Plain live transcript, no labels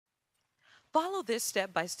Follow this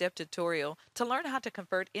step-by-step tutorial to learn how to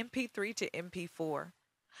convert MP3 to MP4.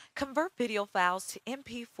 Convert video files to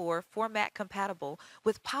MP4 format compatible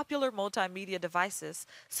with popular multimedia devices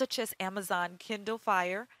such as Amazon Kindle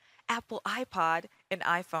Fire, Apple iPod, and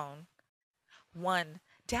iPhone. 1.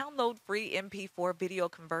 Download free MP4 Video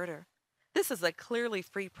Converter. This is a clearly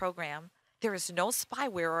free program. There is no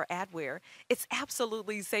spyware or adware. It's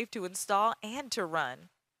absolutely safe to install and to run.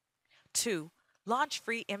 2. Launch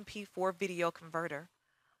free MP4 Video Converter.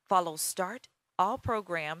 Follow Start, All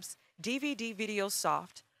Programs,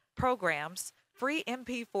 DVDVideoSoft, Programs, Free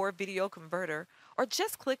MP4 Video Converter, or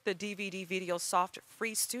just click the DVDVideoSoft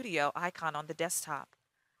Free Studio icon on the desktop.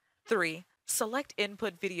 3. Select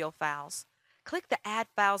Input Video Files. Click the Add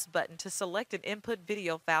Files button to select an input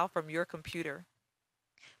video file from your computer.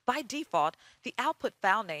 By default, the output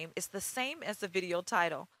file name is the same as the video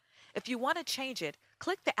title. If you want to change it,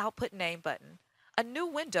 click the Output Name button. A new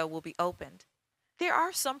window will be opened. There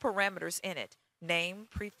are some parameters in it: name,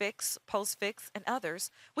 prefix, postfix, and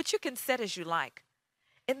others, which you can set as you like.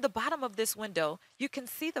 In the bottom of this window, you can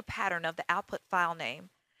see the pattern of the output file name.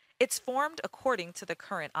 It's formed according to the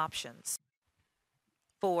current options.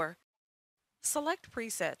 4. Select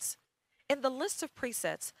presets. In the list of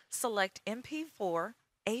presets, select MP4,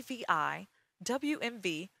 AVI,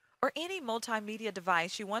 WMV, or any multimedia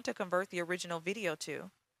device you want to convert the original video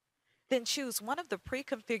to. Then choose one of the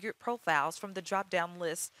pre-configured profiles from the drop-down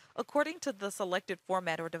list according to the selected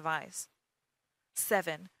format or device.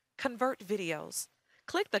 7. Convert videos.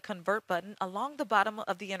 Click the Convert button along the bottom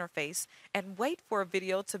of the interface and wait for a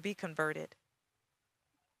video to be converted.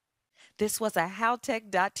 This was a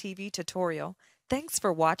HowTech.tv tutorial. Thanks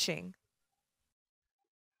for watching.